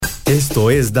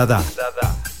Esto es DADA.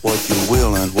 What you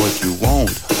will and what you won't.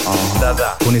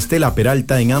 DADA. Con Estela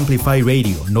Peralta en Amplify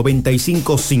Radio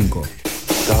 95.5.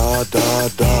 Da, da,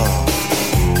 da.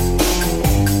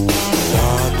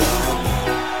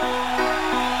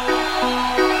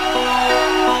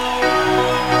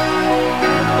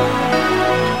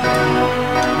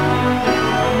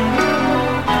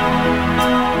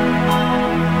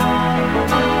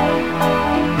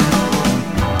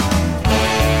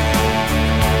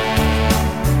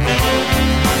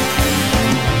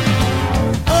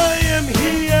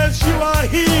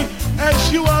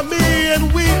 You are me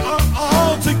and we are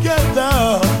all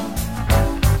together.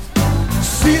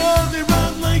 See how they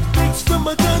run like things from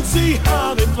a gun, see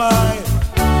how they fly.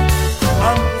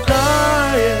 I'm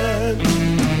crying,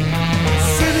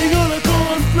 sitting on a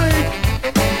cornflake,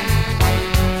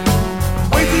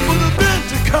 waiting for the band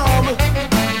to come.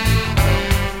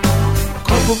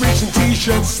 Corporation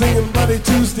t-shirts singing Bloody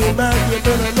Tuesday, man, you've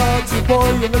been a naughty boy,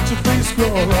 you let your face grow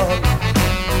long.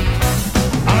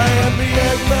 I am the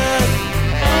Eggman.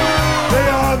 They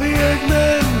are the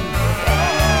Eggmen.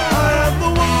 I am the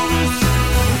walrus.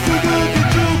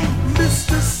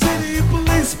 Mr. City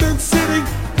Policeman sitting,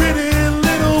 pretty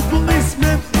little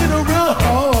policemen in a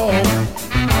row.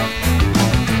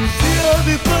 See how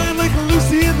they fly like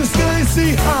Lucy in the sky.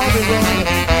 See how they run.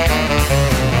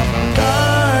 I'm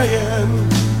dying.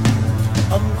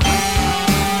 I'm crying.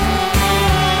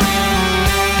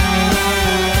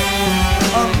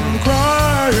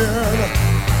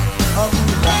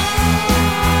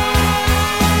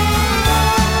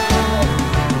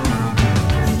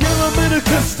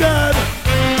 Custard,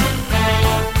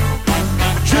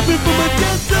 tripping from a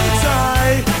distance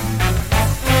eye.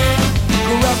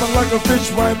 Rapping like a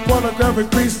fish wife, pornographic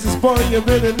priestess. Boy, you're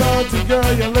really naughty,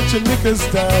 girl, you let your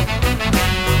niggas down.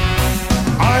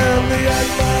 I am the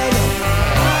Eggman.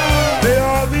 They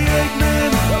are the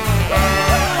Eggmen.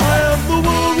 I am the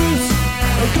walrus.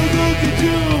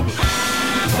 Go-go-get-you.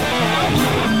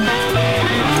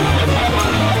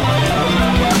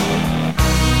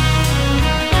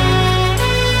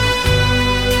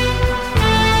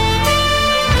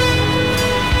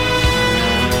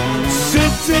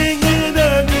 Sitting in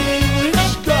an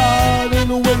English garden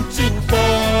waiting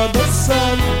for the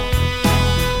sun.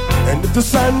 And if the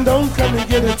sun don't come and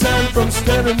get a tan from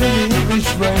standing in the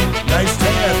English rain, nice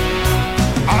tan.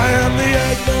 I am the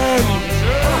Eggman.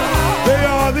 They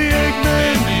are the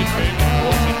Eggmen.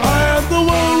 I am the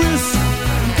walrus.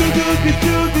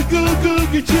 Go-go-get-you.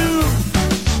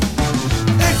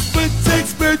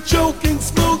 Expert joking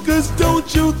smokers.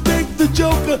 Don't you think the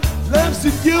Joker laughs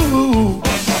at you?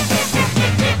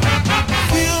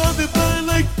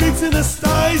 Pigs in the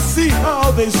sty, see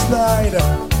how they slide.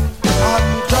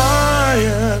 I'm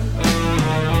crying.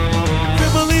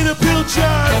 Fimelina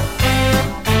Pilchard.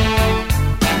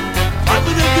 I'm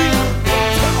in the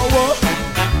tower.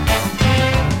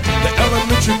 The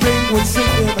elementary penguin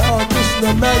singing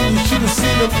audition. Man, you should have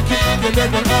seen them kicking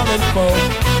and an island phone.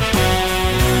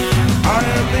 I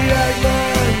am the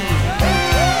Eggman.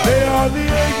 They are the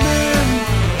Eggmen.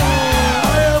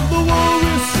 I am the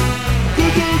walrus.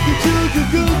 Go-go-get-you.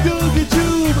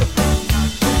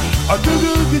 I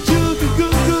go-go-get-you.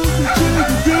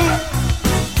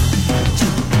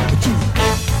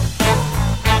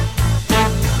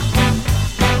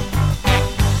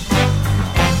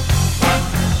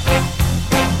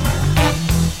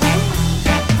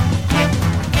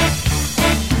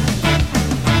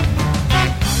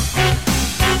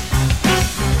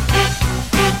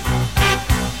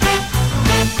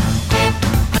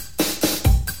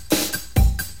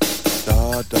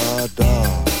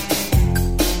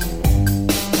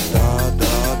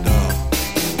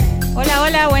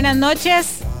 Hola, buenas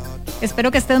noches.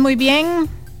 Espero que estés muy bien,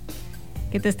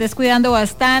 que te estés cuidando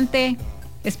bastante.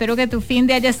 Espero que tu fin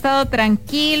de haya estado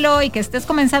tranquilo y que estés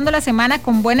comenzando la semana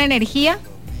con buena energía.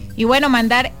 Y bueno,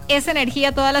 mandar esa energía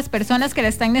a todas las personas que la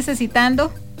están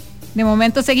necesitando. De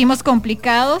momento seguimos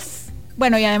complicados.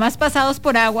 Bueno, y además pasados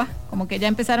por agua, como que ya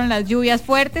empezaron las lluvias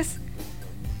fuertes.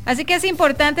 Así que es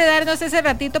importante darnos ese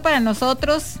ratito para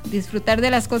nosotros, disfrutar de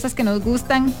las cosas que nos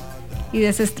gustan y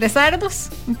desestresarnos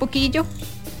un poquillo.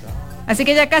 Así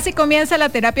que ya casi comienza la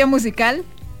terapia musical.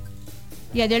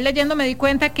 Y ayer leyendo me di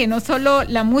cuenta que no solo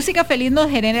la música feliz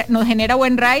nos genera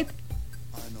buen ride.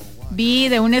 Vi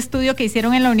de un estudio que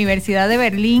hicieron en la Universidad de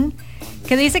Berlín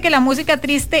que dice que la música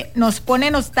triste nos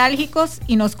pone nostálgicos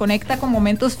y nos conecta con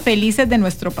momentos felices de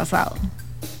nuestro pasado.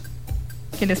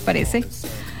 ¿Qué les parece?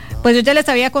 Pues yo ya les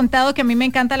había contado que a mí me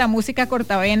encanta la música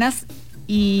cortavenas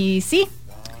y sí,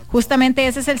 justamente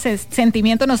ese es el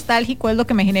sentimiento nostálgico, es lo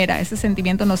que me genera, ese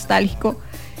sentimiento nostálgico.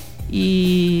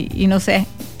 y no sé,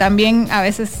 también a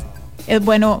veces es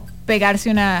bueno pegarse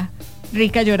una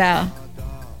rica llorada.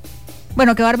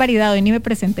 Bueno, qué barbaridad, hoy ni me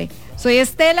presenté. Soy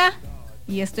Estela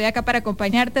y estoy acá para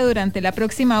acompañarte durante la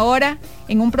próxima hora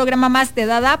en un programa más de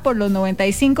DADA por los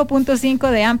 95.5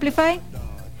 de Amplify.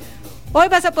 Hoy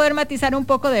vas a poder matizar un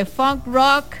poco de funk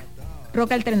rock,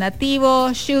 rock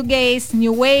alternativo, shoegaze,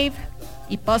 new wave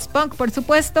y post-punk, por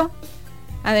supuesto.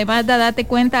 Además, DADA te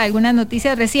cuenta algunas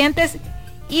noticias recientes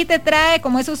y te trae,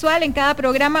 como es usual en cada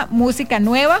programa, música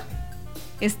nueva,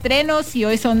 estrenos, y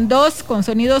hoy son 2 con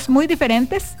sonidos muy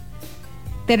diferentes.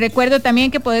 Te recuerdo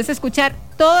también que puedes escuchar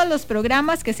todos los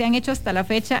programas que se han hecho hasta la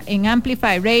fecha en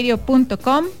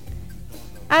amplifyradio.com.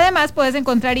 Además, puedes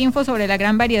encontrar info sobre la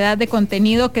gran variedad de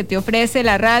contenido que te ofrece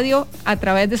la radio a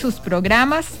través de sus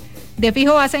programas. De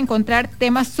fijo vas a encontrar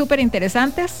temas súper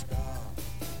interesantes.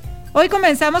 Hoy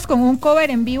comenzamos con un cover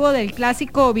en vivo del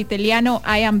clásico beatleiano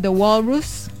I Am the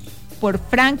Walrus por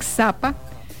Frank Zappa.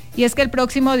 Y es que el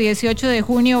próximo 18 de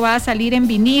junio va a salir en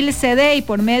vinil, CD y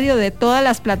por medio de todas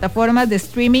las plataformas de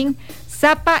streaming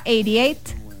Zappa 88,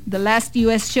 The Last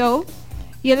US Show.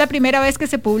 Y es la primera vez que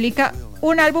se publica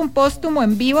un álbum póstumo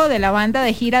en vivo de la banda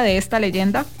de gira de esta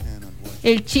leyenda.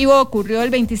 El chivo ocurrió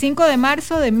el 25 de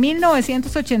marzo de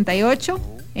 1988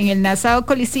 en el Nassau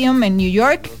Coliseum en New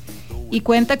York y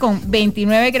cuenta con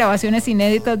 29 grabaciones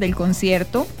inéditas del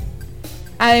concierto,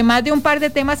 además de un par de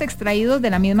temas extraídos de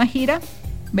la misma gira,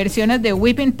 versiones de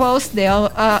Whipping Post de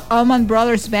Allman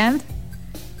Brothers Band,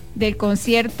 del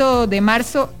concierto de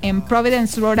marzo en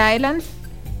Providence, Rhode Island,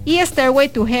 y Stairway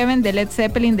to Heaven de Led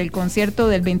Zeppelin del concierto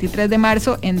del 23 de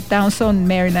marzo en Towson,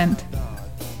 Maryland.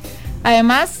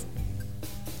 Además,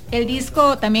 el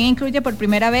disco también incluye por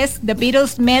primera vez The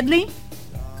Beatles Medley,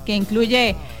 que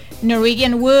incluye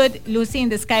Norwegian Wood, Lucy in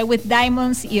the Sky with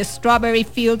Diamonds y Strawberry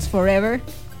Fields Forever,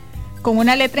 con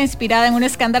una letra inspirada en un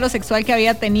escándalo sexual que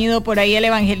había tenido por ahí el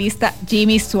evangelista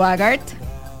Jimmy Swaggart.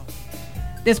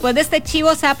 Después de este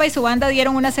chivo, Zappa y su banda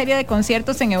dieron una serie de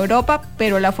conciertos en Europa,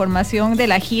 pero la formación de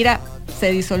la gira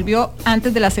se disolvió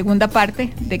antes de la segunda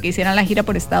parte de que hicieran la gira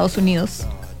por Estados Unidos.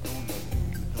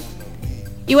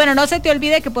 Y bueno, no se te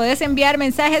olvide que puedes enviar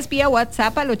mensajes vía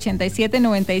WhatsApp al 87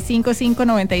 95 5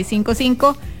 95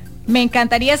 5. Me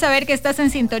encantaría saber que estás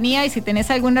en sintonía y si tenés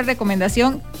alguna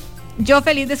recomendación. Yo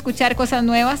feliz de escuchar cosas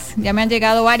nuevas. Ya me han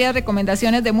llegado varias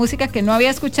recomendaciones de música que no había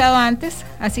escuchado antes,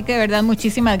 así que de verdad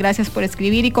muchísimas gracias por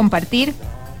escribir y compartir.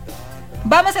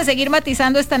 Vamos a seguir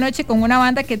matizando esta noche con una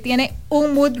banda que tiene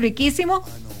un mood riquísimo.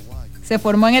 Se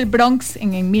formó en el Bronx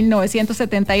en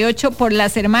 1978 por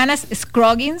las hermanas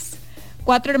Scroggins.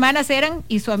 4 hermanas eran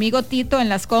y su amigo Tito en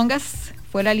las congas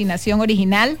fue la alineación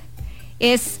original.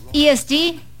 Es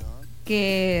ESG,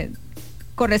 que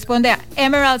corresponde a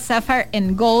Emerald, Sapphire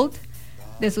and Gold,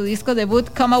 de su disco debut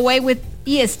Come Away with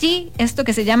ESG, esto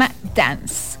que se llama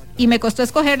Dance. Y me costó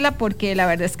escogerla porque la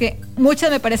verdad es que muchas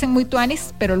me parecen muy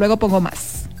tuanis, pero luego pongo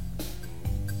más.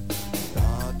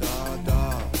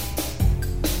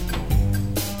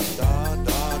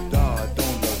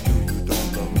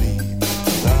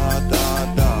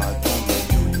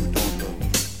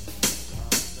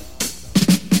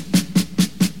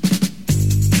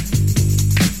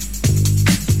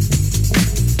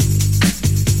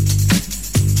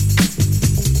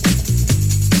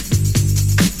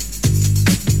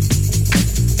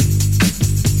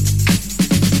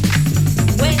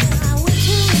 Well, I went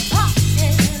to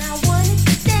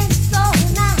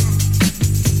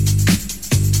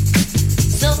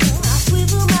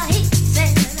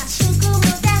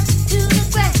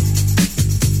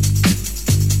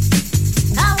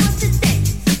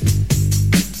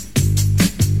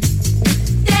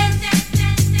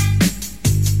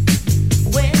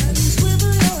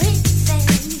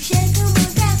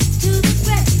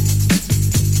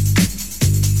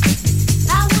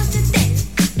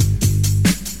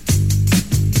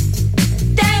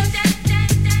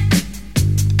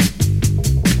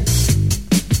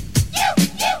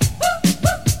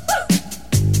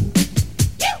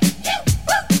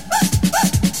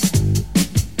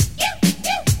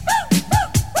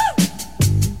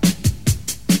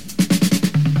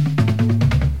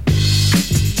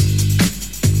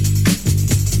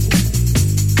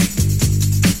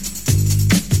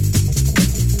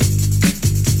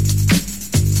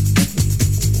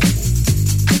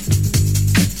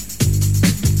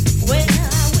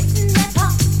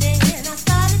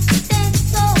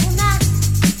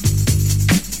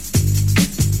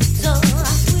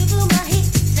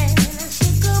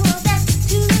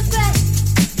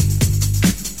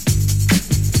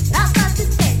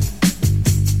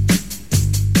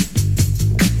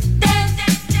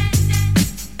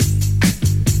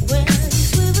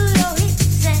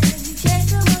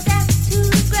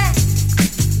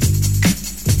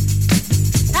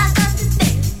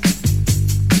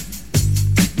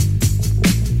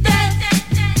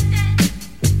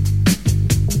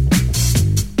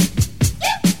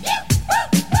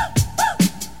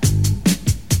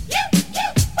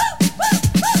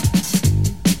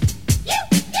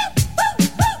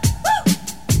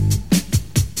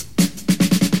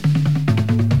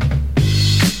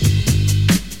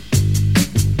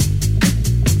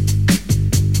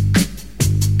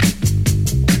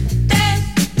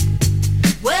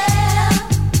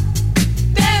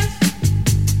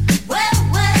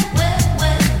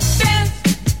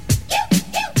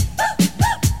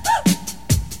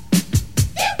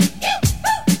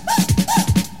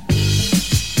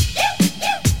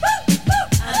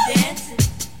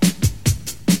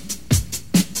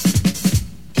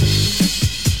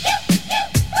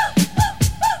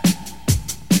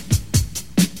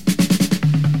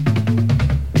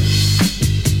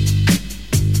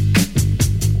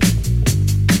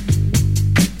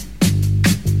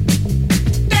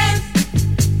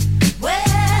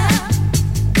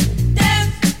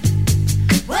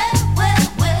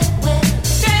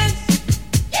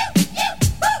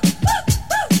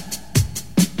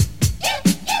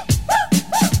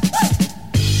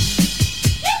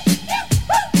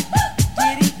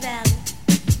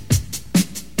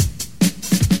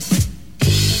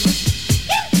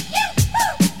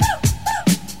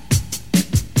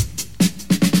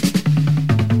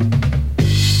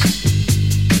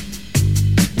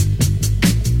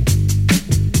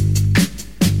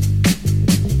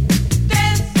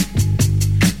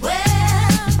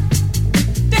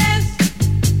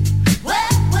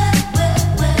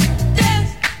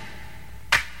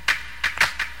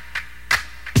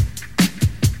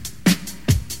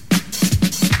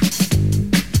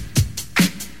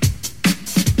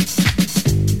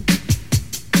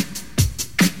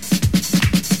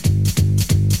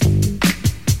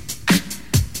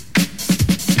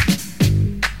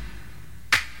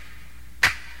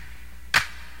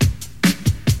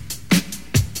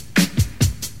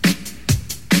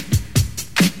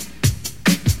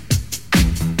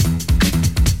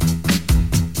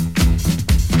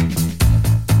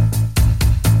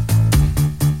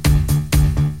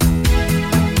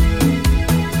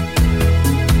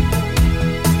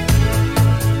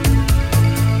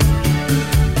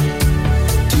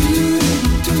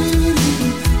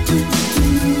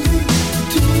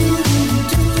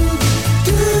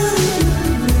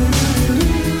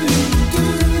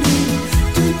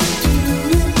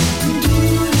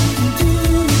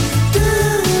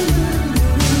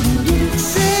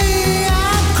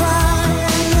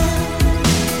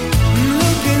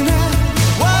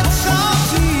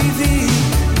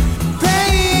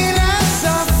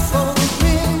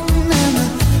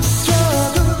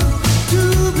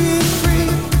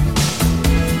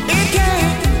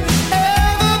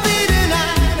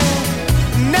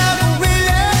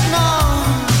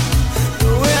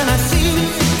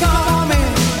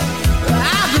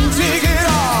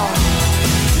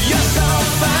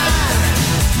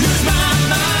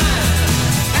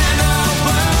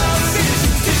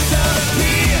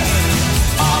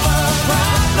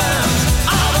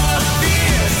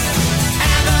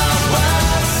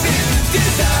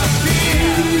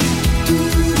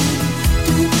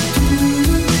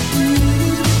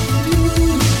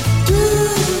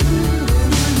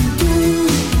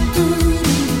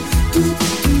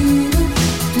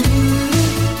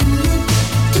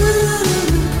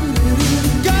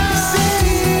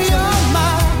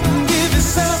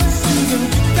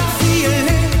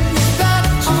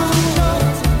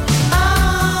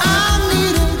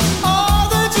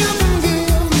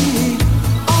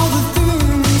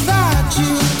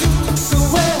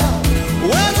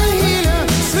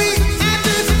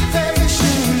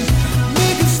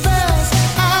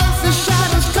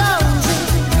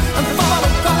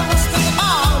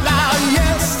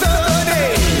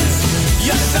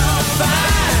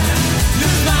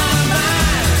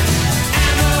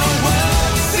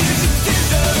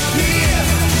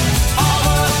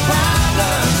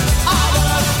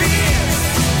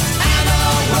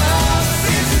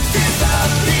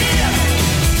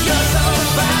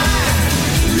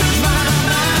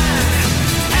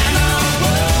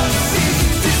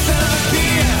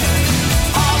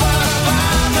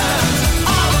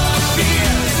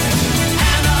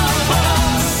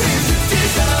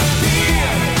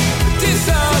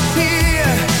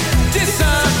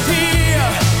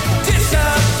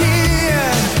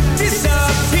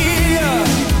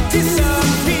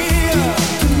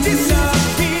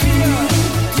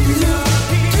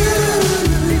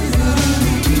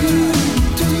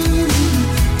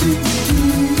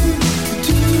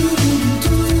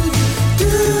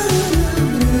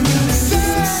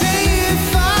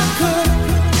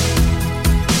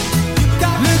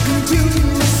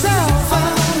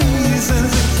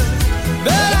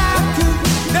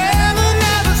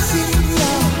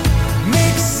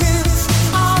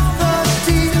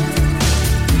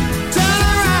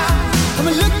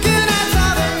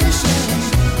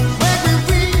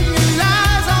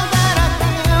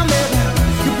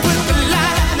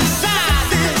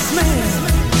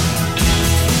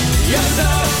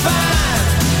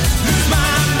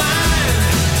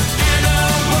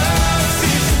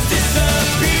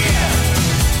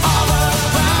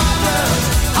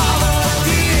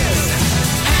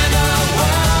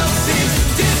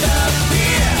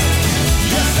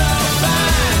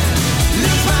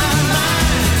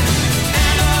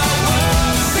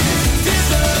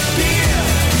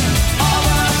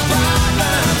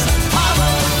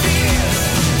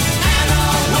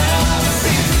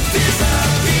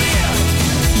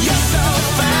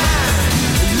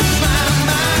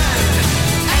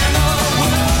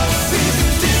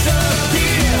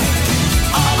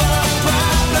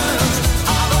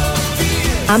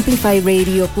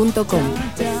amplifyradio.com.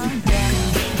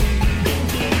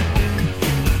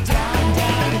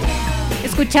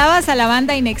 Escuchabas a la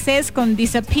banda In Excess con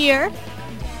Disappear,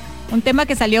 un tema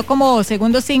que salió como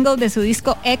segundo single de su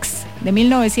disco X de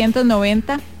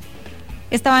 1990.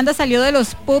 Esta banda salió de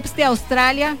los pubs de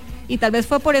Australia y tal vez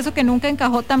fue por eso que nunca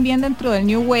encajó tan bien dentro del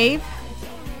New Wave,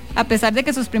 a pesar de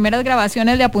que sus primeras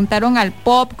grabaciones le apuntaron al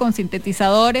pop con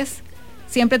sintetizadores.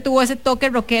 Siempre tuvo ese toque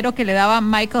rockero que le daba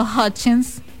Michael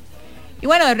Hutchence. Y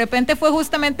bueno, de repente fue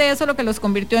justamente eso lo que los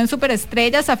convirtió en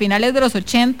superestrellas a finales de los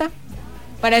 80.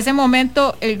 Para ese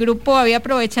momento el grupo había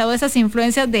aprovechado esas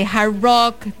influencias de hard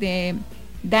rock, de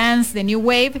dance, de new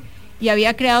wave, y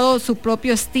había creado su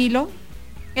propio estilo,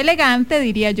 elegante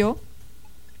diría yo,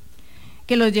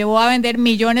 que los llevó a vender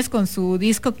millones con su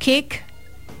disco Kick.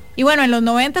 Y bueno, en los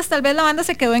 90 tal vez la banda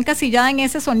se quedó encasillada en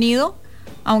ese sonido,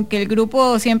 aunque el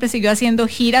grupo siempre siguió haciendo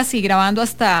giras y grabando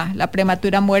hasta la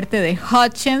prematura muerte de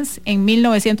Hutchence en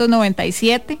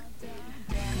 1997.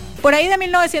 Por ahí de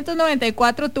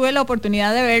 1994 tuve la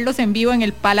oportunidad de verlos en vivo en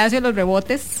el Palacio de los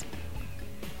Rebotes.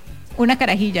 Una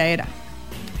carajilla era.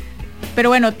 Pero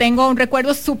bueno, tengo un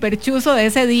recuerdo súper chuzo de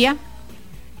ese día.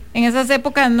 En esas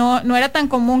épocas no era tan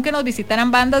común que nos visitaran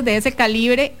bandas de ese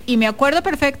calibre, y me acuerdo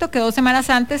perfecto que 2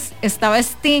 semanas antes estaba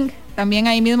Sting, también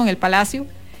ahí mismo en el Palacio.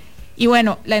 Y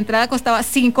bueno, la entrada costaba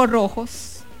 5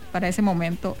 rojos. Para ese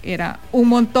momento era un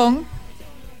montón.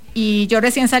 Y yo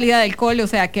recién salida del cole, o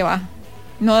sea, que va.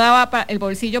 No daba el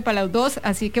bolsillo para los dos,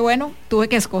 así que bueno, tuve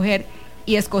que escoger.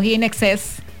 Y escogí In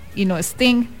Excess y no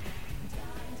Sting.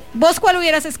 ¿Vos cuál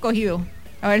hubieras escogido?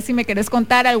 A ver si me querés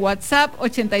contar al WhatsApp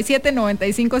 87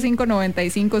 95 5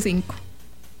 95 5.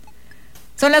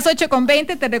 Son las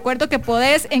 8:20. Te recuerdo que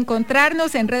podés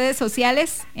encontrarnos en redes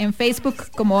sociales, en Facebook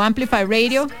como Amplify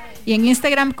Radio y en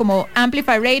Instagram como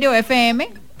Amplify Radio FM.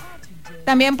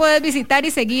 También puedes visitar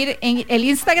y seguir en el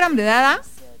Instagram de DADA.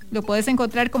 Lo puedes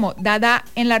encontrar como DADA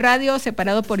en la radio,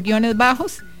 separado por guiones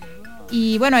bajos.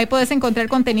 Y bueno, ahí puedes encontrar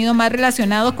contenido más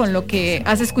relacionado con lo que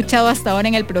has escuchado hasta ahora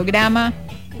en el programa.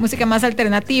 Música más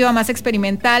alternativa, más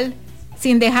experimental,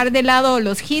 sin dejar de lado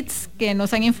los hits que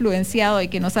nos han influenciado y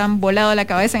que nos han volado la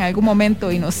cabeza en algún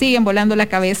momento y nos siguen volando la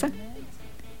cabeza.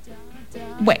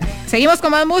 Bueno, seguimos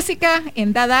con más música.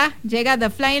 En DADA llega The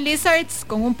Flying Lizards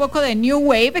con un poco de New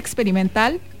Wave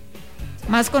experimental,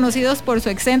 más conocidos por su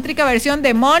excéntrica versión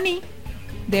de Money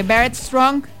de Barrett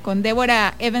Strong, con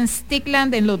Deborah Evans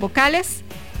Stickland en los vocales.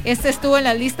 Este estuvo en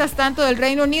las listas tanto del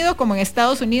Reino Unido como en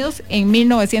Estados Unidos en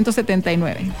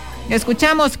 1979.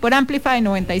 Escuchamos por Amplify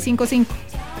 95.5.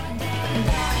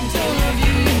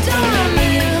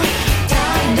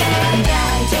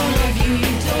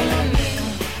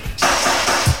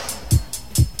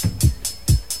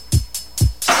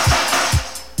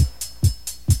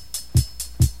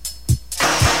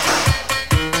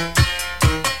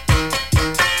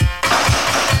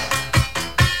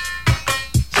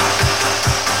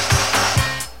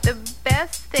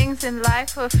 In life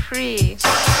for free,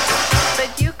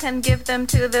 but you can give them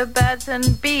to the birds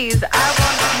and bees. I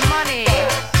want money.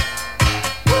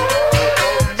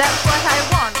 That's what I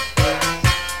want.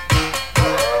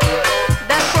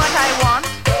 That's what I want.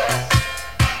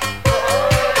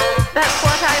 That's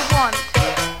what I want.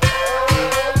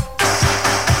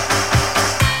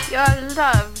 Your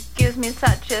love gives me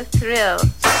such a thrill,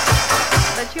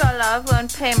 but your love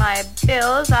won't pay my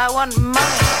bills. I want money.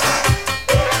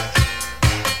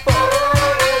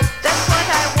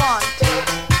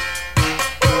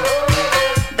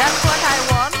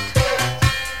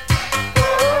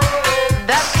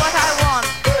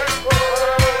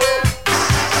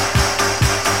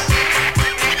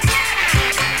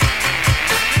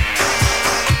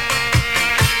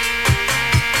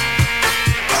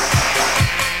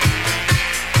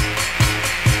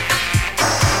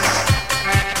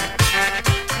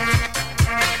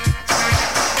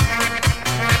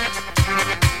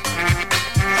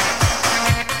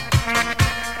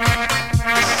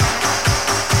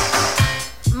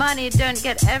 Money don't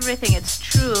get everything, it's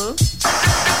true.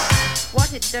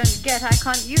 What it don't get, I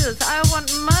can't use. I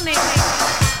want money.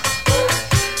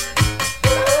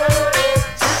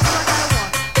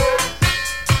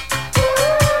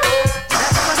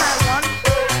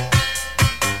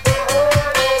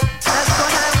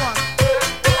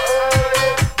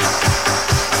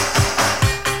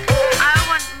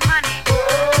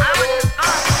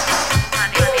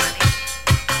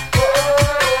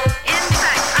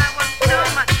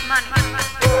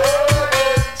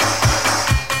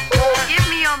 Give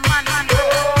me your money.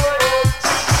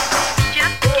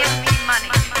 Just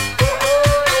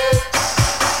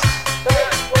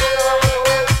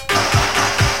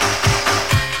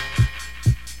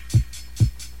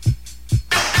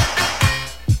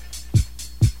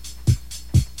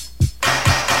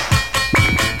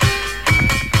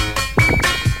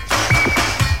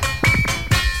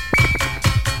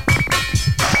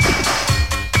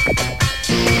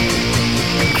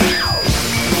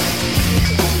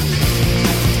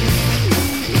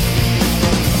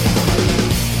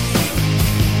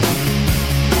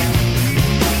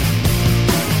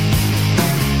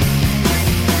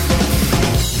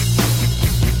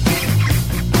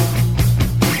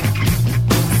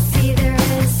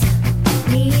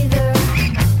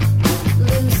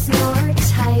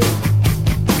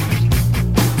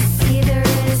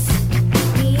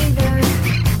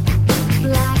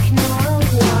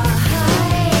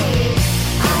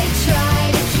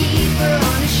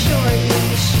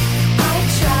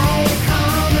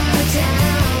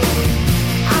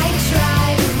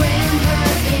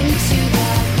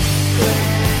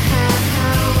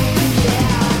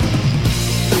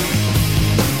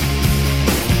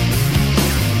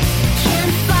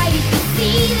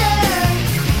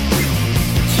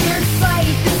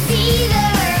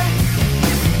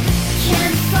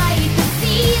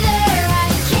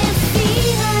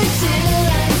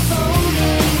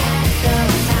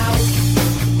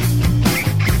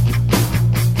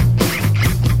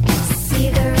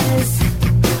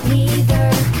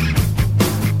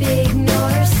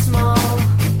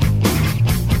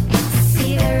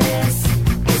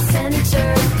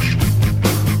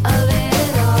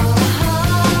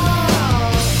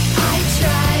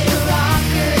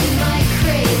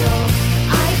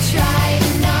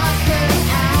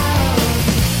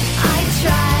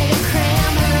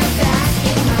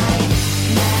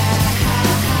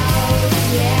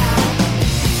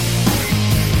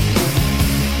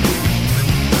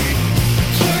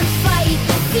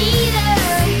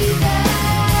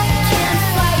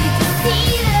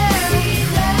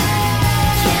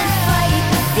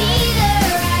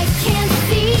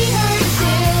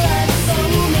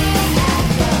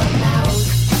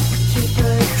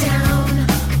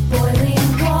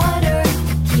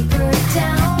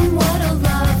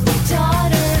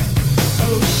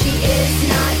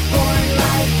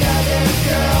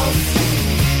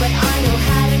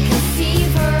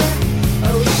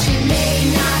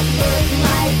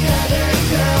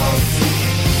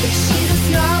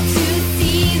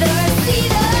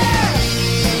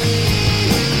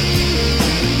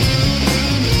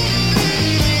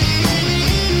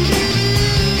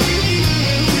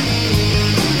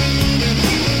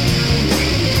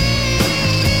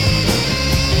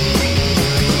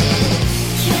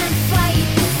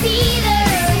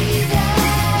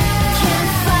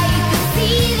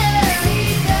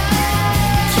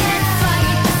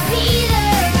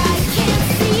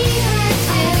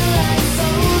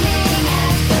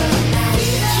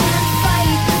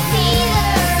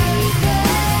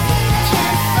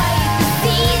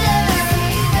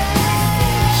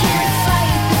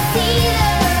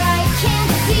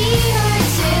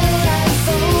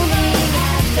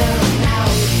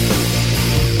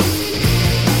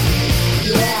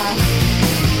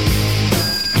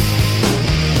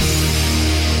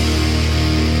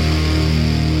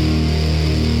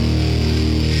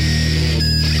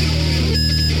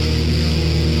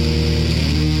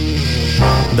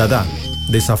DADA.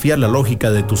 Desafiar la lógica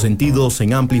de tus sentidos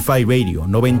en Amplify Radio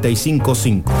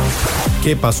 95.5.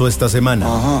 ¿Qué pasó esta semana?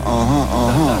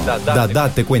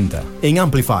 DADA te cuenta en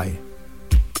Amplify.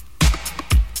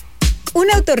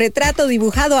 Un autorretrato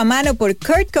dibujado a mano por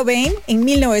Kurt Cobain en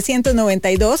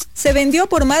 1992 se vendió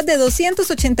por más de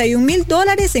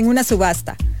 $281,000 en una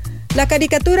subasta. La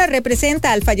caricatura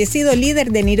representa al fallecido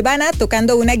líder de Nirvana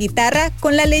tocando una guitarra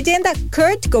con la leyenda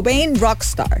Kurt Cobain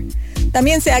Rockstar.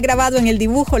 También se ha grabado en el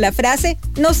dibujo la frase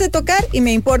 "No sé tocar y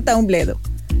me importa un bledo".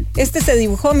 Este se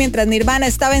dibujó mientras Nirvana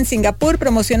estaba en Singapur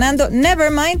promocionando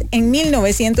Nevermind en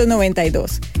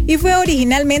 1992 y fue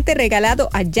originalmente regalado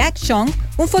a Jack Chung,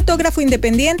 un fotógrafo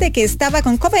independiente que estaba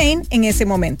con Cobain en ese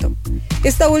momento.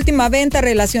 Esta última venta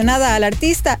relacionada al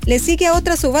artista le sigue a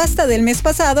otra subasta del mes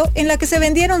pasado en la que se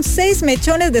vendieron 6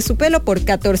 mechones de su pelo por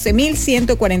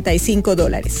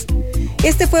 $14,145.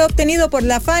 Este fue obtenido por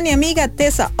la fan y amiga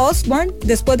Tessa Osborne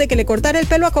después de que le cortara el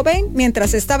pelo a Cobain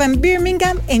mientras estaba en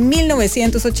Birmingham en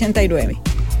 1989.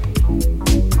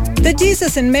 The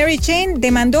Jesus and Mary Chain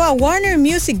demandó a Warner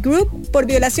Music Group por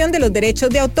violación de los derechos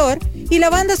de autor y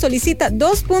la banda solicita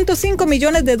 $2.5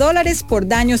 millones por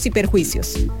daños y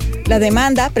perjuicios. La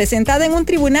demanda, presentada en un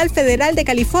tribunal federal de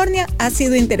California, ha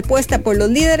sido interpuesta por los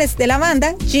líderes de la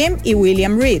banda, Jim y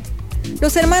William Reed.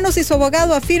 Los hermanos y su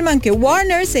abogado afirman que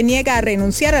Warner se niega a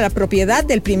renunciar a la propiedad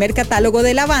del primer catálogo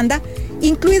de la banda,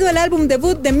 incluido el álbum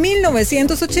debut de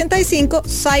 1985,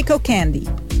 Psycho Candy.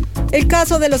 El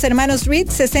caso de los hermanos Reed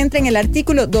se centra en el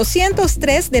artículo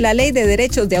 203 de la Ley de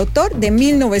Derechos de Autor de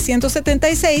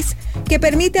 1976, que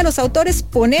permite a los autores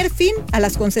poner fin a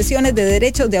las concesiones de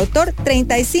derechos de autor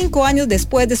 35 años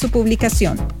después de su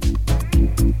publicación.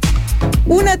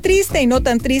 Una triste y no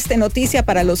tan triste noticia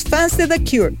para los fans de The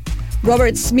Cure.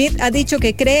 Robert Smith ha dicho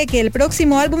que cree que el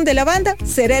próximo álbum de la banda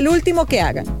será el último que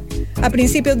hagan. A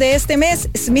principios de este mes,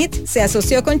 Smith se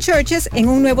asoció con Churches en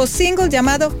un nuevo single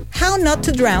llamado How Not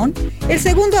to Drown, el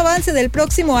segundo avance del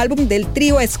próximo álbum del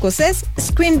trío escocés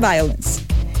Screen Violence.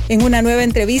 En una nueva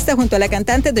entrevista junto a la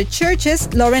cantante de Churches,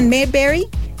 Lauren Mayberry,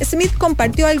 Smith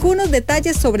compartió algunos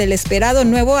detalles sobre el esperado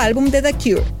nuevo álbum de The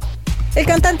Cure. El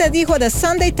cantante dijo a The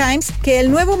Sunday Times que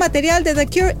el nuevo material de The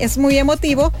Cure es muy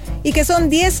emotivo y que son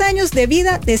 10 años de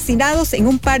vida destinados en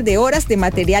un par de horas de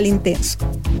material intenso.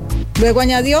 Luego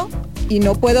añadió: "Y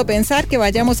no puedo pensar que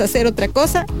vayamos a hacer otra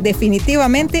cosa,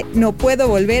 definitivamente no puedo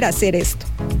volver a hacer esto".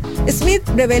 Smith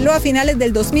reveló a finales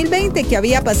del 2020 que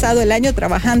había pasado el año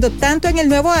trabajando tanto en el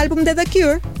nuevo álbum de The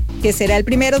Cure, que será el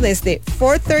primero desde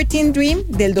 413 Dream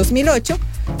del 2008,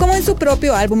 como en su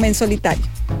propio álbum en solitario.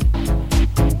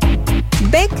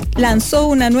 Beck lanzó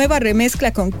una nueva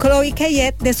remezcla con Chloe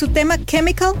Kayet de su tema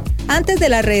Chemical antes de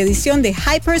la reedición de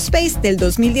Hyperspace del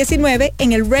 2019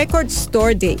 en el Record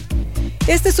Store Day.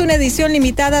 Esta es una edición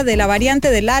limitada de la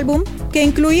variante del álbum que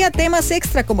incluía temas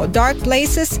extra como Dark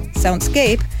Places,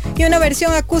 Soundscape y una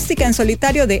versión acústica en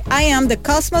solitario de I Am the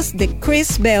Cosmos de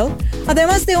Chris Bell,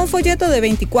 además de un folleto de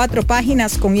 24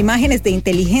 páginas con imágenes de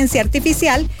inteligencia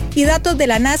artificial y datos de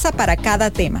la NASA para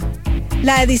cada tema.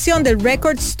 La edición del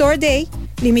Record Store Day,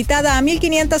 limitada a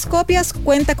 1,500 copias,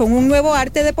 cuenta con un nuevo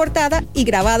arte de portada y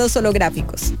grabados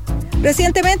holográficos.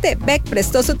 Recientemente, Beck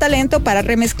prestó su talento para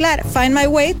remezclar Find My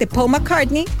Way de Paul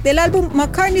McCartney del álbum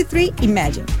McCartney 3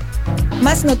 Imagine.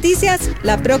 Más noticias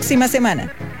la próxima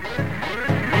semana.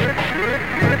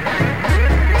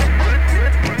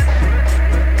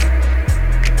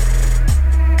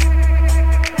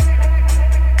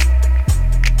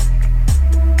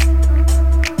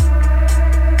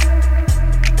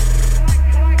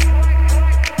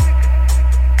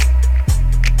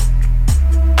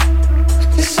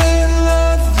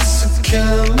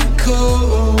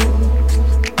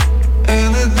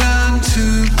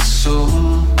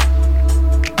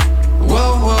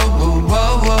 Whoa, whoa, whoa,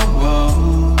 whoa.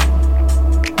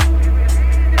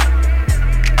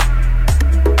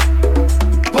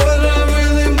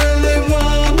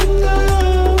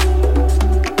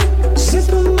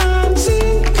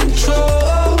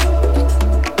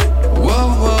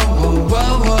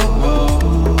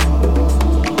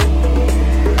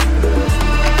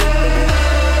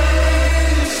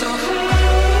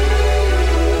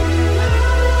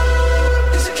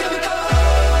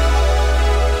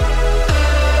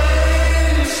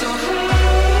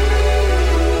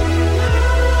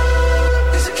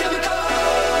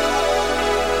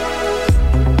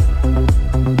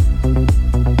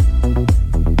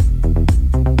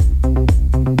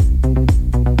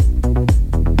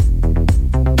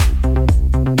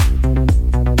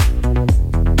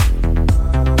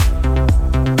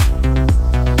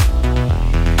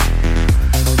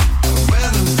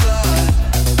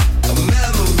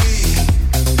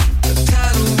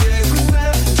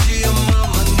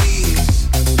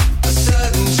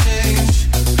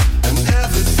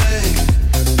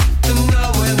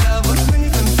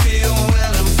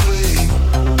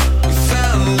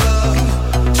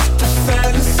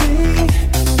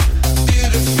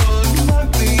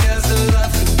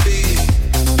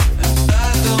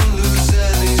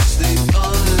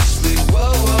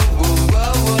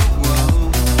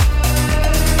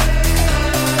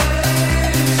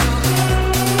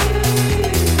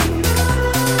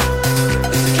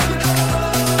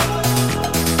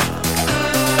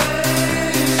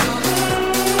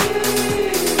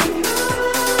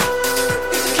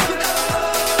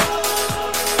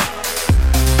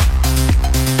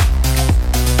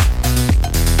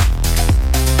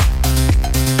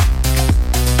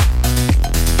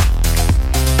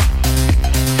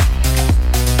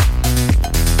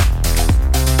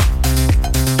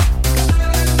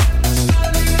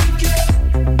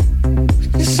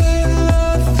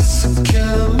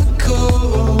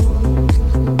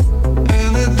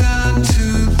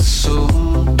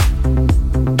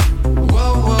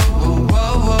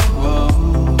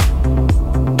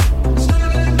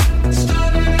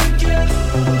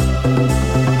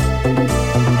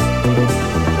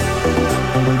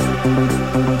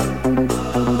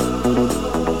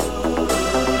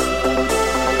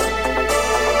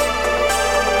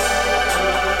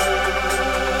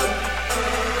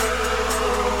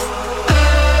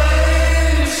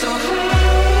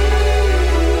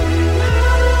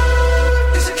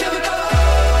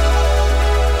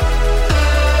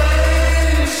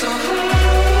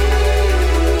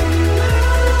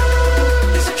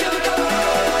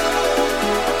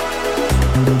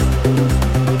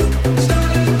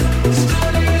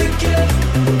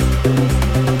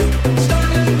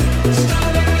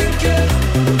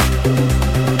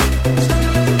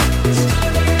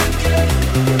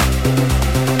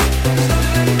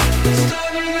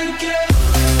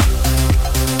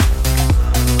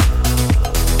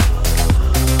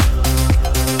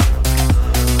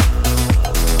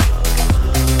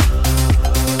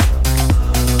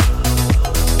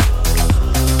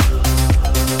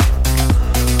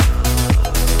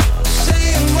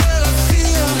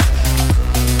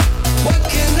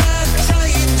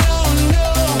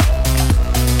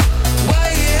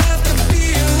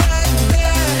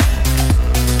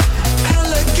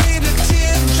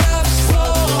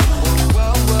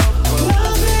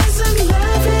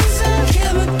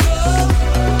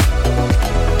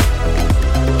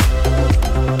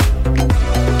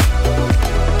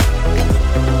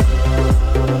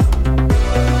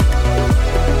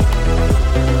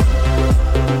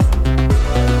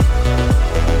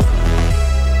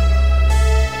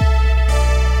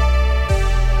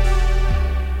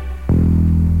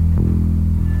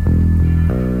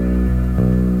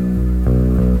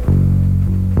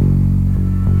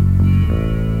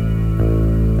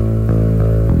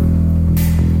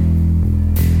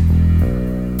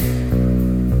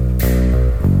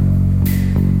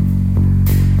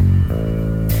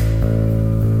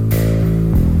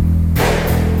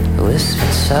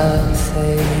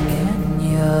 something in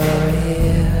your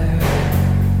ear.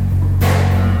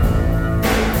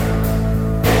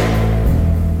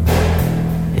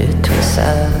 It was a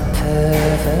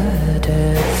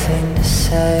perverted thing to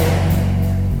say,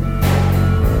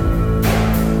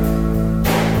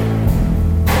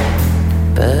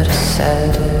 but I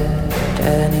said it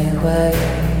anyway.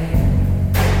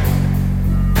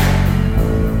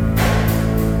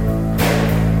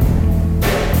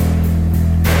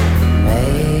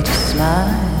 Made you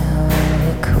smile and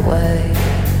look away.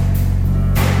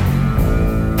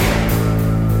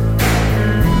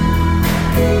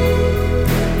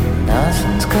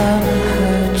 Nothing's gonna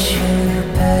hurt you,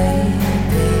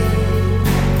 baby.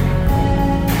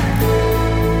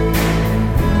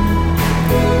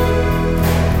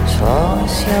 As long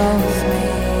as you're with me,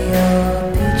 you'll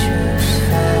be just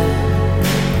fine.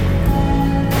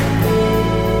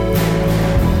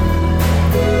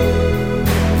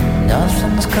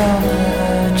 Nothing's gonna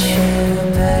hurt you,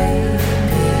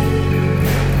 baby.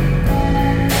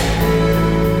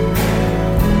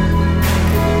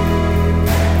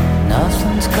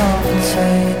 Nothing's gonna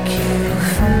take you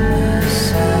from my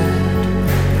side.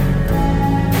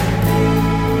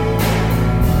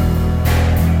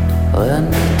 When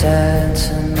we dance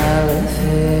in my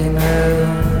living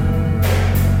room,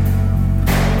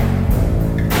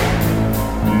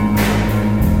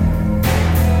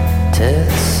 to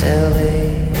the silly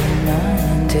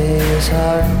 90s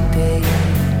R&B.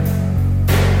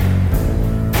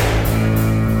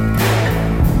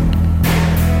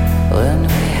 When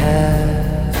we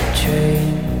have a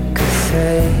drink or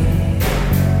three,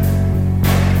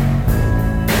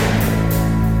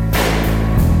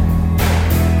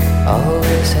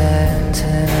 always ends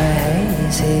in a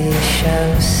hazy show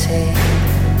scene.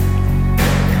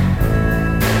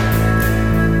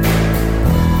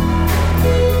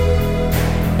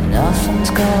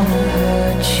 Nothing's gonna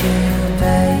hurt you,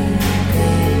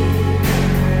 baby.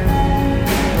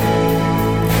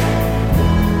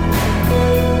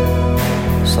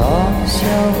 As long as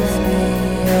you're with me,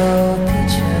 you'll be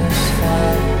just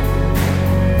fine.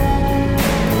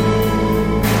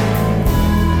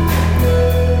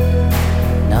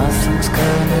 Nothing's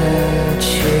gonna hurt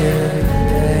you,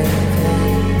 baby.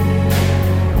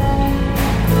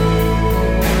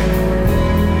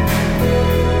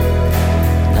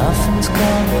 Nothing's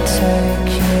gonna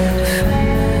take you from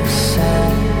my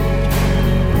side.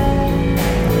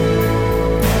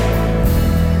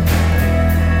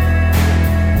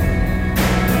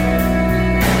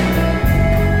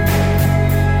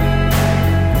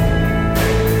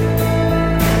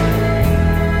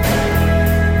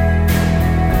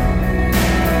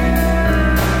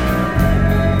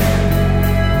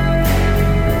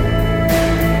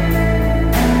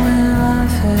 And we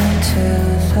laugh into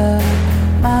the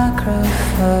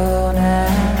microphone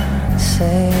and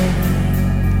say,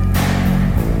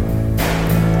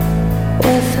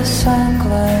 with the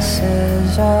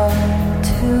sunglasses on,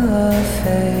 to a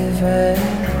favorite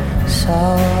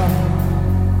song.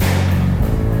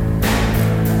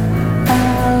 And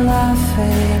we're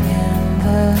laughing in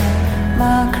the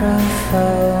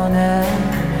microphone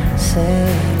and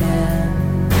singing,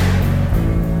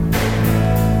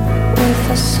 with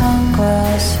the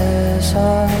sunglasses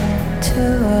on, to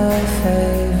a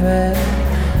favorite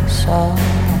song.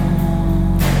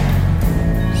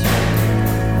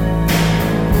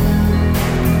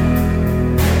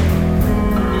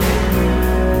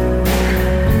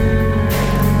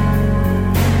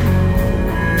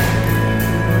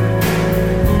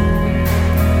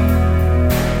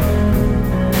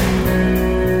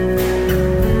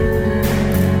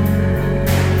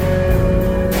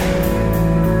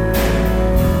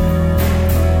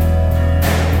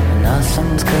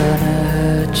 Nothing's gonna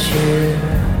hurt you,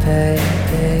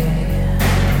 baby.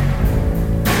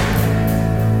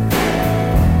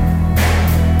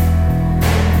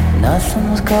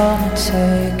 Nothing's gonna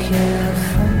take you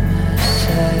from my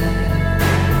side.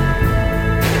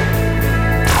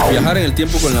 Viajar en el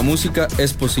tiempo con la música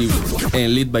es posible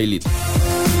en Lead by Lead.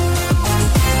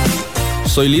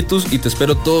 Soy Litus y te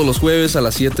espero todos los jueves a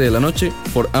las 7 de la noche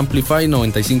por Amplify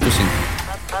 95.5.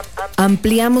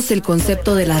 Ampliamos el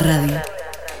concepto de la radio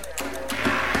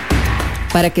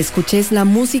para que escuches la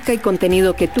música y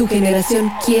contenido que tu generación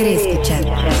quiere escuchar.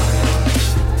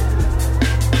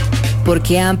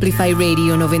 Porque Amplify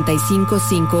Radio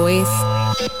 95.5 es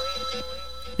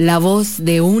la voz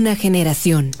de una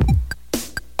generación.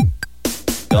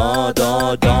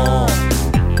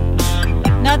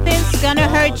 Nothing's Gonna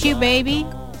Hurt You, Baby,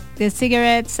 de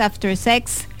Cigarettes After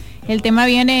Sex. El tema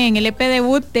viene en el EP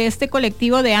debut de este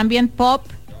colectivo de ambient pop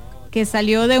que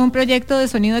salió de un proyecto de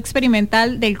sonido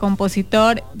experimental del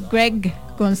compositor Greg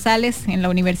González en la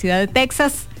Universidad de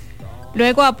Texas.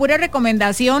 Luego, a pura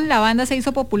recomendación, la banda se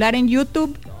hizo popular en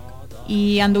YouTube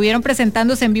y anduvieron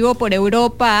presentándose en vivo por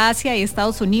Europa, Asia y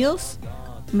Estados Unidos.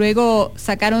 Luego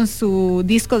sacaron su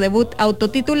disco debut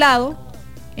autotitulado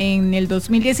en el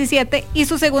 2017 y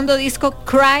su segundo disco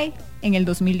Cry en el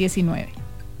 2019.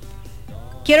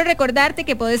 Quiero recordarte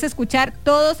que podés escuchar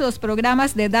todos los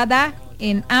programas de DADA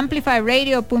en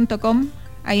amplifyradio.com.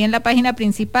 Ahí en la página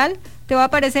principal te va a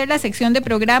aparecer la sección de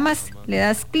programas, le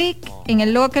das clic en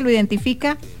el logo que lo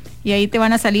identifica y ahí te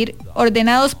van a salir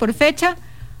ordenados por fecha.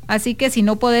 Así que si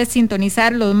no podés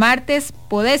sintonizar los martes,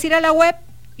 podés ir a la web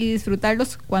y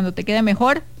disfrutarlos cuando te quede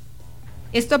mejor.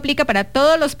 Esto aplica para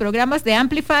todos los programas de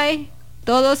Amplify,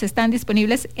 todos están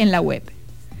disponibles en la web.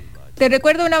 Te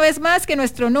recuerdo una vez más que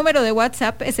nuestro número de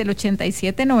WhatsApp es el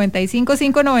 87 95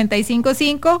 5 95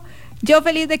 5. Yo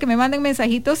feliz de que me manden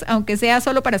mensajitos, aunque sea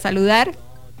solo para saludar,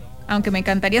 aunque me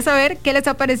encantaría saber qué les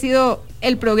ha parecido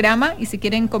el programa y si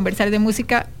quieren conversar de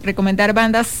música, recomendar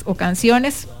bandas o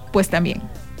canciones, pues también.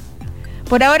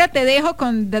 Por ahora te dejo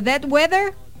con The Dead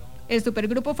Weather, el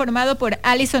supergrupo formado por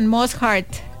Alison Mosshart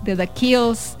de The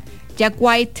Kills, Jack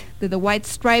White de The White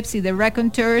Stripes y The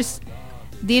Raconteurs,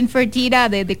 Dean Fertita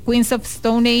de The Queens of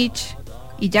Stone Age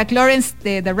y Jack Lawrence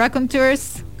de The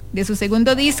Raconteurs. De su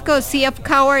segundo disco, Sea of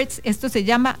Cowards, esto se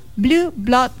llama Blue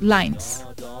Blood Lines.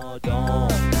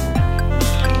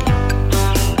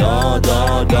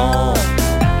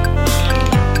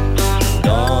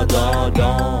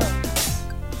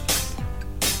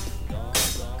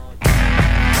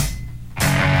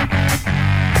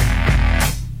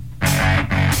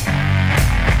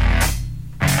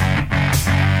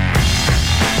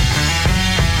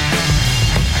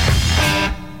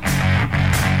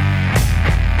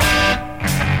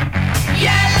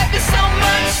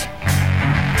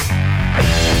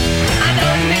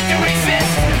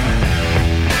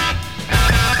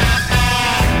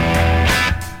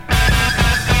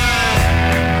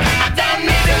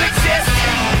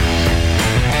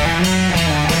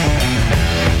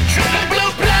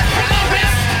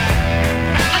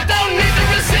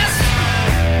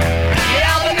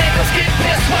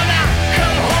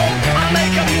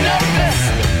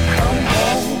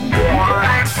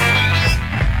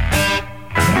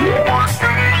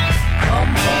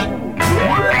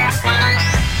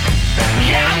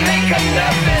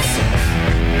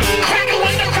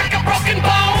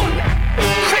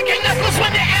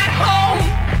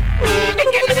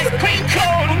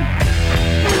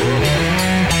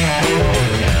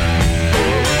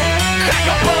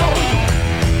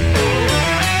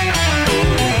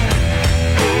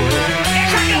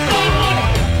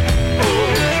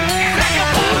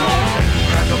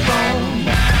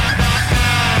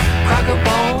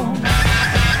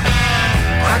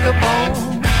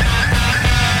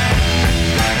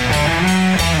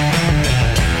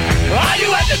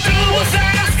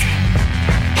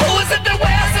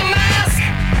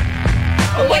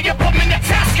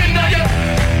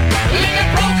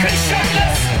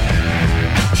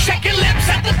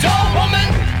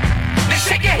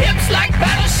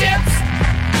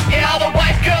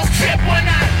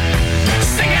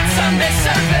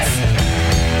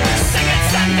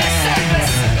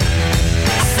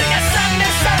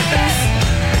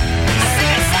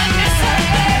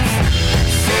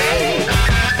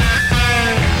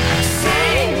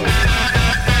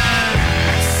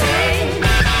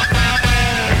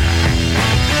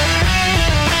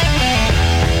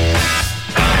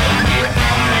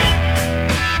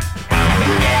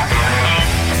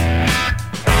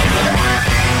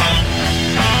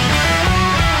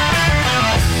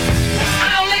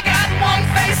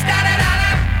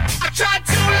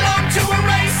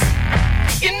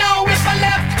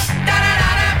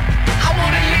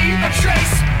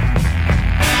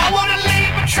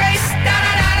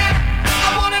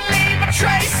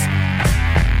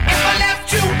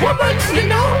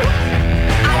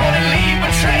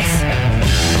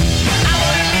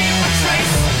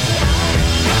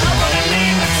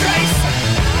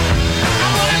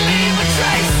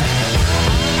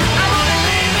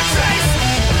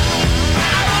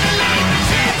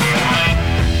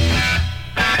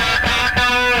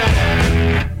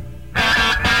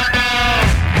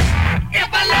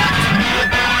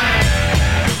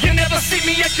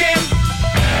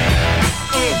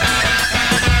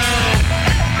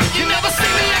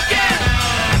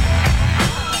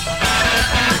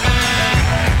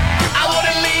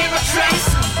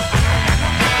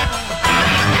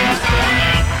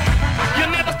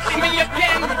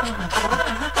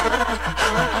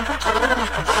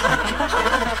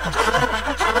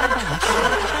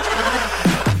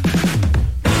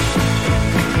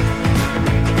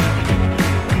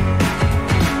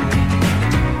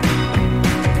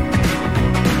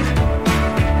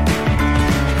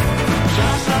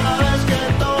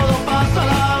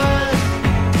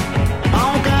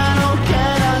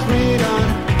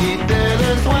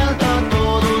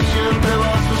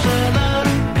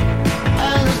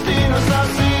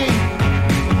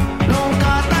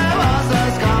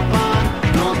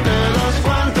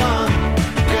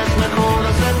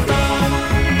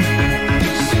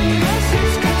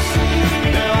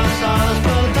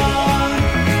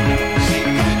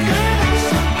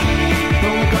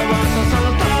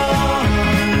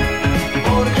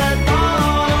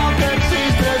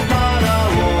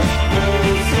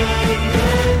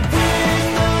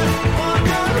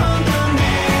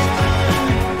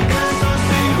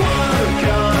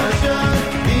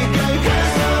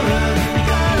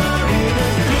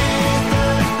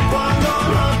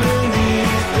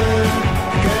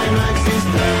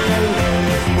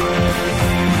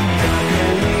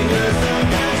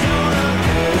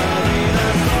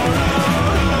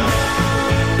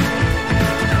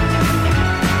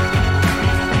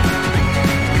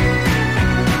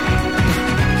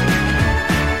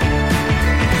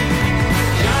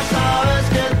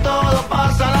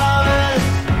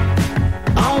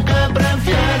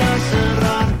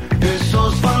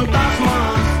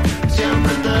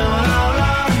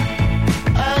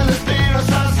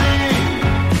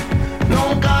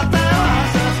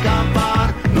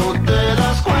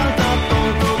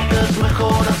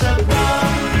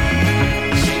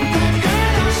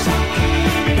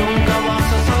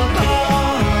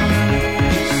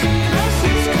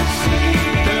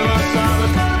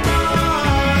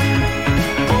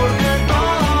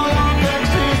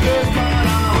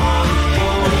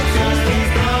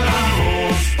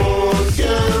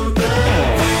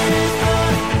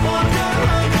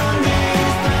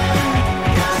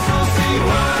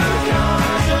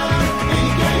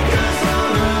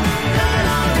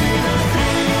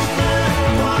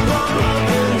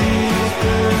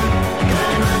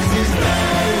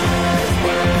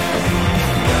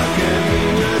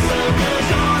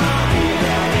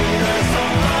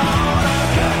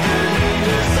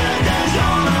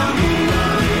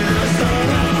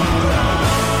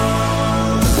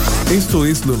 Esto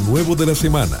es lo nuevo de la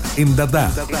semana en DADA.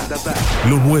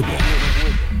 Lo nuevo.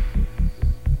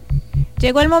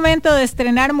 Llegó el momento de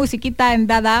estrenar musiquita en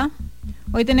DADA.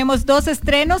 Hoy tenemos 2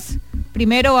 estrenos.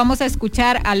 Primero vamos a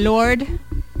escuchar a Lorde,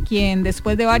 quien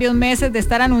después de varios meses de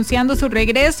estar anunciando su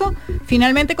regreso,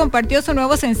 finalmente compartió su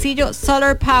nuevo sencillo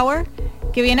Solar Power,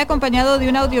 que viene acompañado de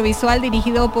un audiovisual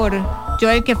dirigido por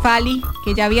Joel Kefali,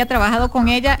 que ya había trabajado con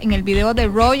ella en el video de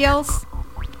Royals.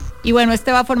 Y bueno,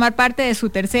 este va a formar parte de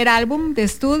su tercer álbum de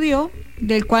estudio,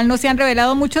 del cual no se han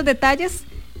revelado muchos detalles,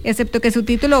 excepto que su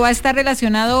título va a estar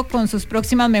relacionado con sus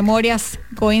próximas memorias,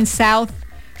 Going South,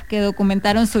 que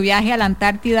documentaron su viaje a la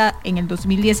Antártida en el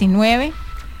 2019,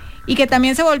 y que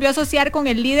también se volvió a asociar con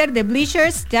el líder de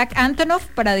Bleachers, Jack Antonoff,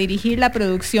 para dirigir la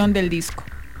producción del disco.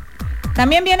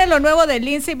 También viene lo nuevo de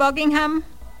Lindsey Buckingham,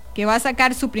 que va a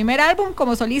sacar su primer álbum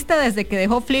como solista desde que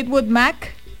dejó Fleetwood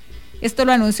Mac. Esto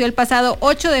lo anunció el pasado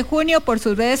 8 de junio por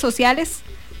sus redes sociales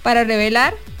para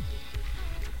revelar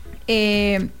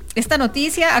esta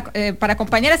noticia, para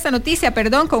acompañar esta noticia,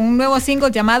 con un nuevo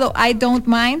single llamado I Don't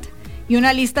Mind y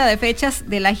una lista de fechas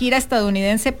de la gira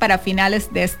estadounidense para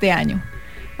finales de este año.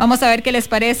 Vamos a ver qué les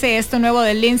parece esto nuevo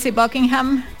de Lindsey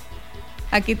Buckingham.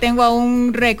 Aquí tengo a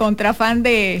un recontrafan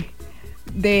de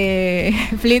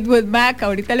Fleetwood Mac.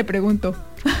 Ahorita le pregunto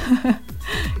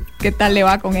qué tal le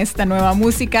va con esta nueva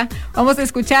música. Vamos a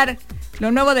escuchar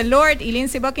lo nuevo de Lorde y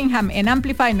Lindsey Buckingham en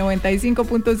Amplify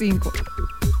 95.5.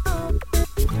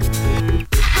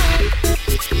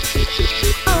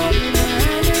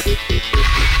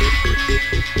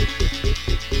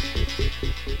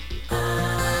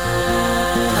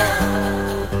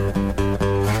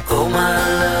 Oh my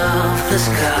love, the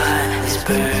sky is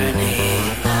burning.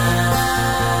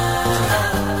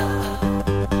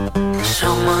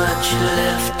 So much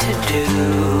left to do.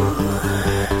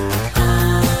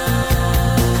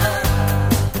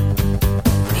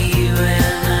 You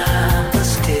and I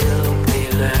must still be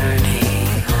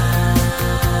learning.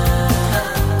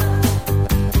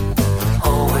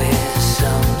 Always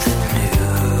something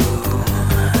new.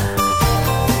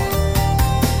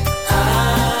 I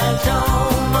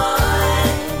don't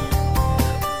mind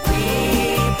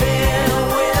weeping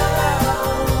willow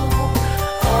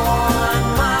on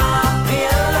my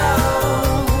pillow.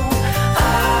 I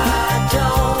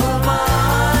don't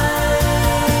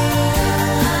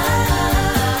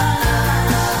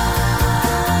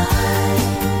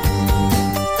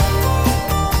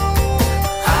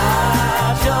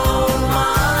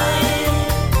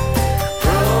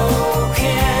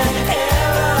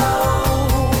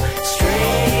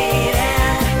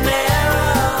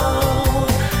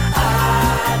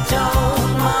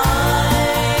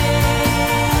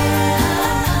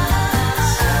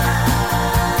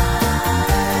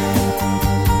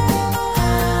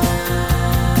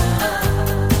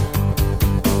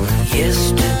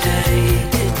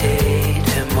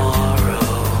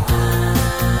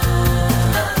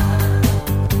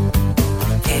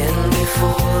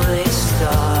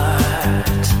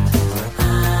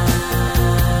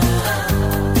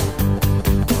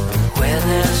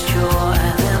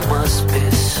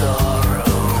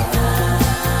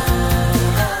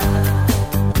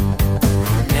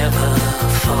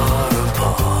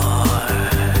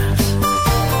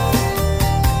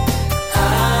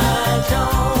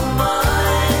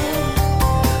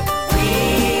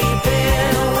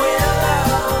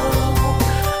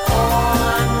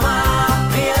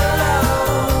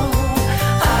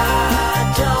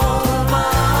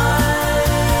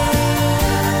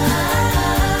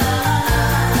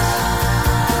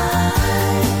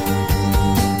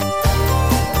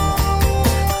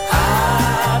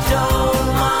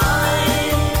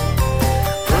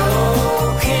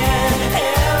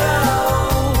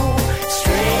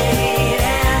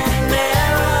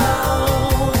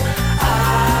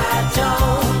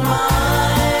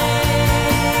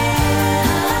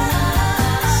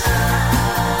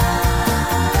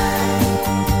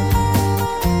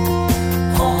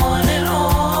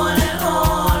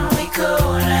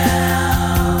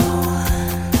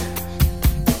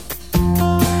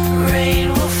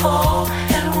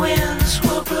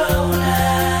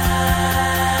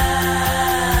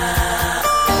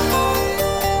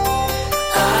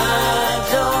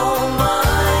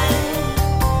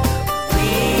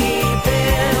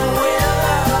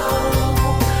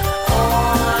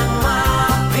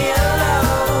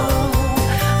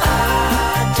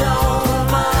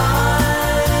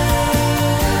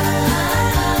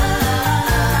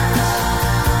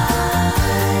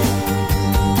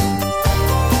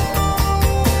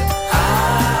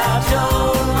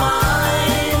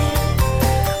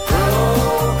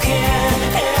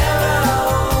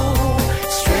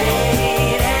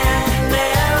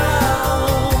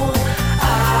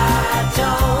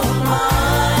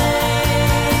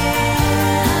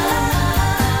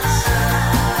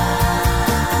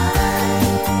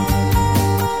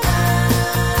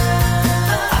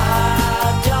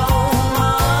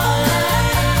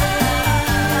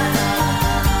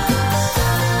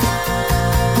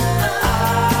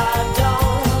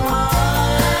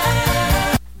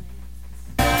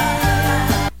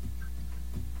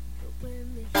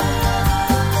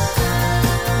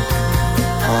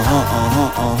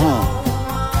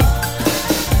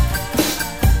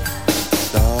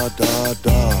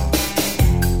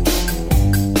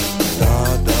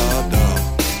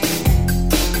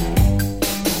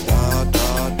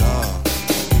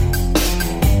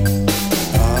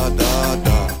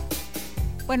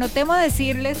Bueno, temo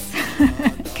decirles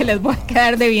que les voy a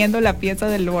quedar debiendo la pieza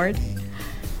del Lord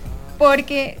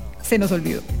porque se nos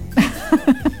olvidó.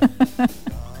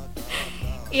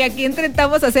 Y aquí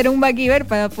intentamos hacer un MacGyver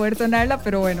para poder sonarla,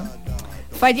 pero bueno,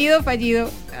 fallido.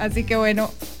 Así que bueno,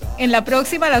 en la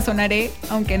próxima la sonaré,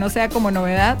 aunque no sea como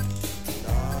novedad.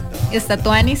 Está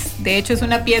Tuanis, de hecho es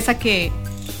una pieza que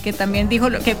también dijo,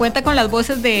 que cuenta con las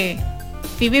voces de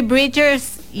Phoebe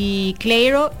Bridgers y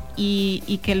Clairo,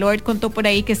 y que Lord contó por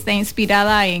ahí que está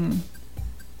inspirada en...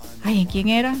 Ay, ¿en quién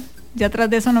era? Ya atrás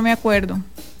de eso no me acuerdo.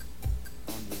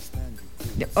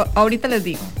 Ahorita les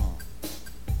digo.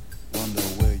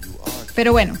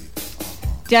 Pero bueno,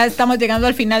 ya estamos llegando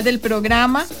al final del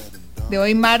programa de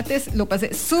hoy martes. Lo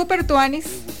pasé súper tuanis.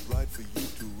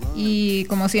 Y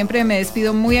como siempre me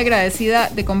despido muy agradecida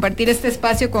de compartir este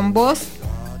espacio con vos.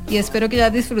 Y espero que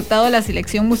hayas disfrutado la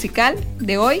selección musical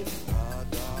de hoy.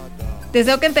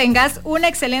 Deseo que tengas una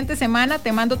excelente semana.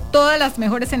 Te mando todas las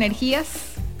mejores energías.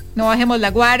 No bajemos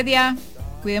la guardia.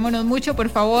 Cuidémonos mucho, por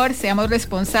favor. Seamos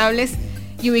responsables.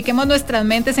 Y ubiquemos nuestras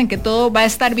mentes en que todo va a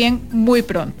estar bien muy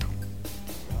pronto.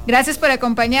 Gracias por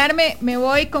acompañarme. Me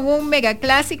voy con un mega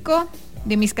clásico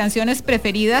de mis canciones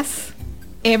preferidas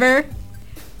ever,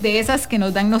 de esas que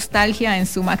nos dan nostalgia en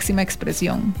su máxima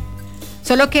expresión.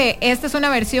 Solo que esta es una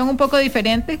versión un poco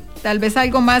diferente, tal vez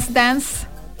algo más dance.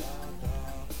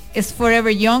 Es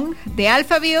Forever Young de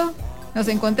Alphaville. Nos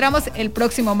encontramos el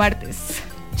próximo martes.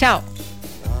 Chao.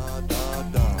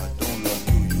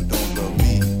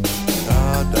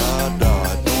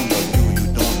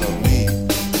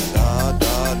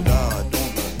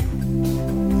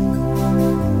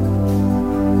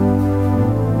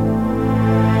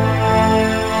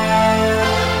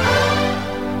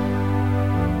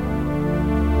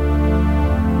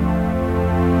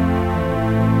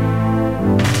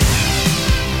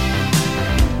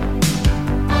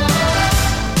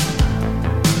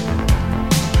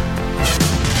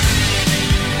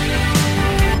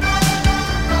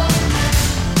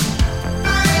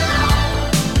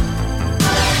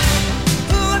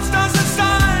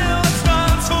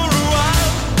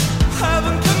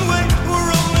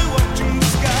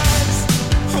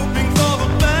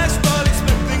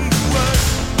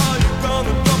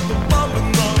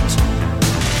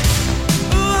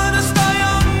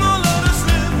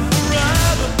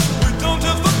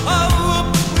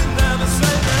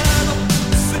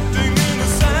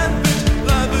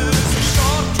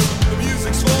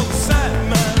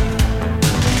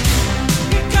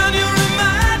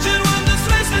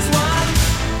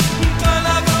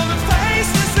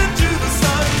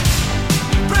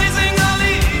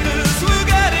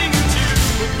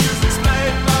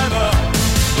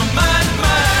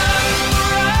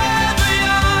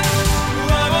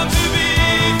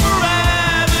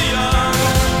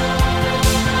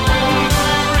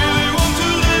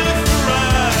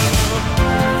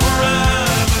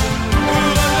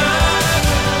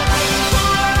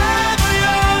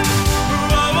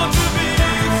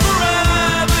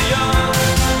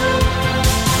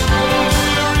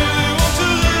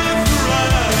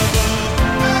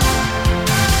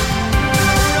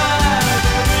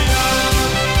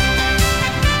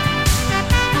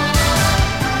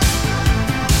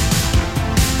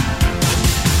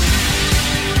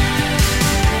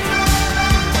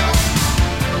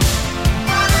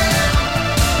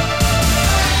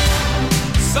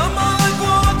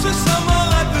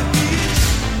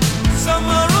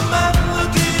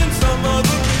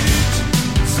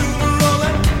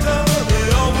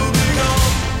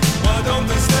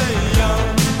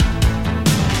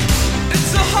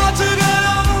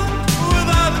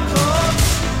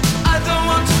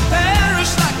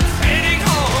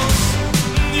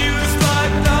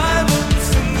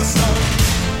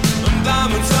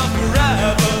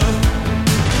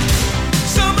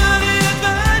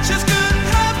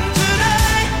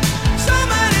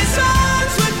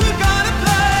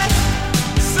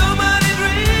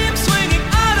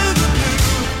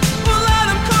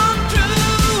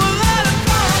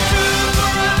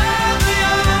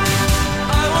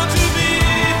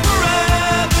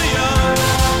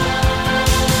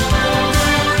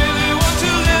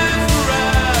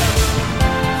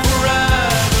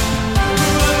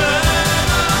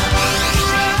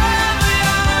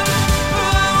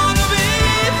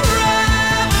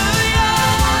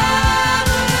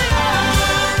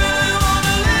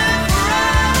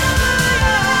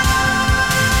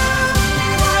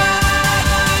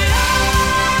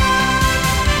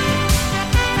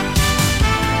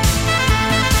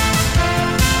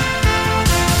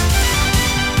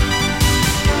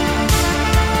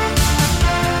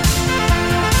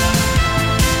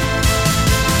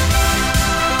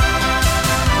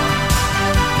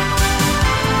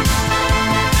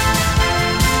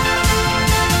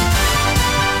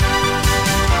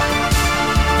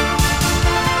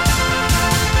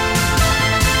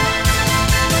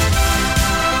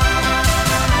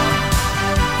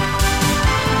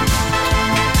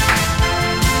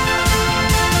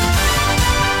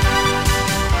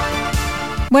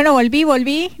 Bueno,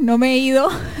 volví, no me he ido.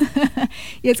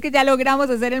 Y es que ya logramos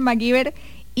hacer el MacGyver.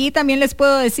 Y también les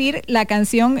puedo decir la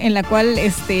canción en la cual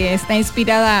está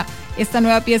inspirada esta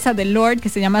nueva pieza de Lord, que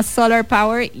se llama Solar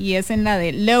Power, y es en la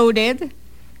de Loaded,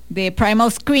 de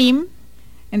Primal Scream.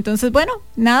 Entonces, bueno,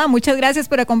 nada, muchas gracias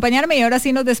por acompañarme, y ahora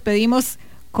sí nos despedimos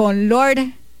con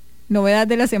Lord, novedad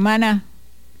de la semana,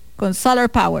 con Solar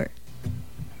Power.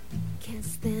 Can't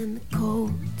stand the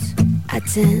cold. I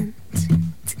tend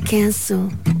to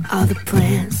cancel all the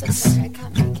plans. I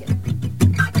can't make it.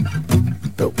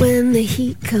 But when the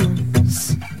heat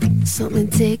comes, something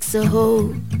takes a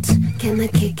hold. Can I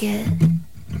kick it?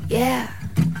 Yeah,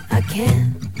 I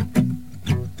can.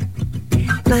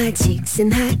 My cheeks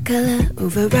in hot color,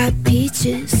 overripe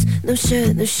peaches. No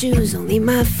shirt, no shoes, only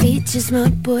my features. My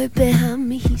boy behind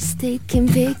me, he's taking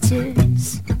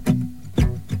pictures.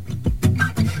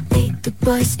 Take the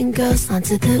boys and girls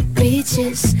onto the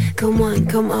beaches. Come on,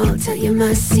 come on, tell you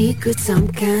my secrets. I'm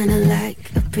kinda like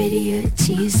a prettier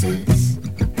Jesus.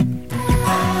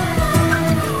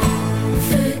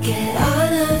 Forget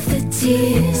all of the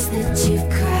tears that you've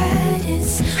cried.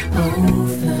 It's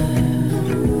over.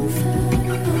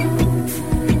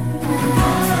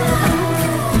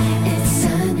 It's a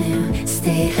new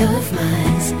state of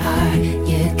mind. Are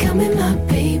you coming, my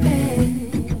baby?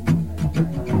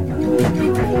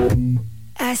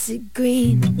 Acid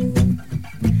green,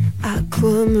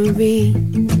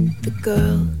 aquamarine. The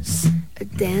girls are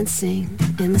dancing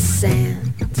in the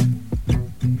sand.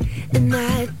 And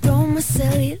I throw my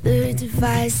cellular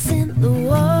device in the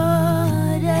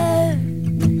water.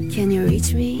 Can you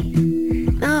reach me?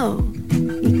 No,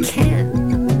 you can't.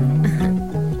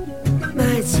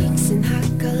 My cheeks in hot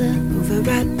color,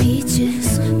 overripe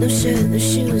peaches. No shirt, no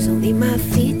shoes, only my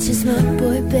features. My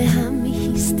boy behind me,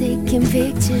 he's taking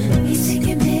pictures. He's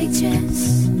taking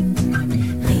pictures.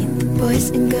 Lead the boys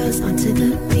and girls onto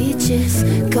the beaches.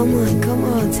 Come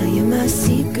on, tell you my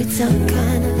secrets. I'm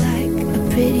kinda like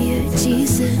prettier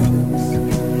Jesus.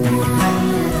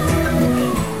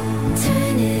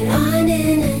 Turn it on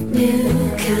in a new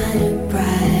kind of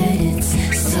bright. It's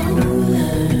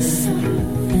solar,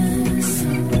 solar,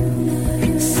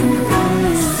 solar, solar.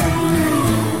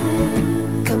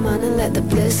 Come on and let the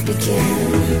bliss begin.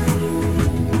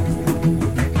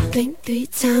 Blink 3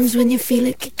 times when you feel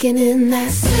it kicking in.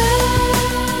 That soul.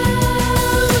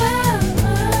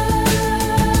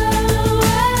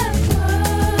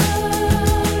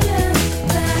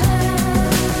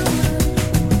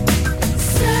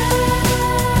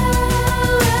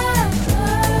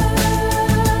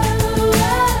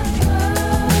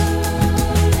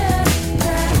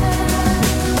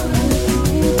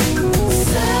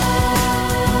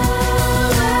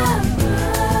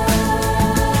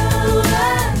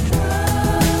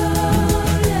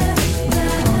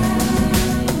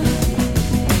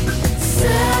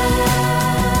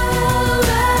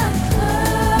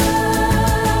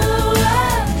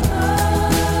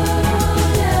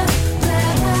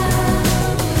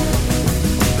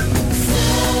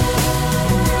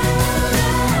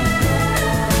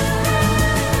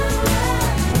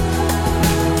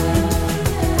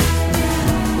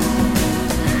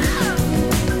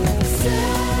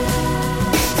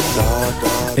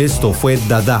 Esto fue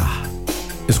DADA.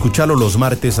 Escúchalo los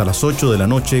martes a las 8 de la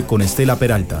noche con Estela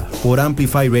Peralta por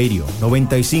Amplify Radio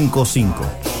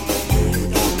 95.5.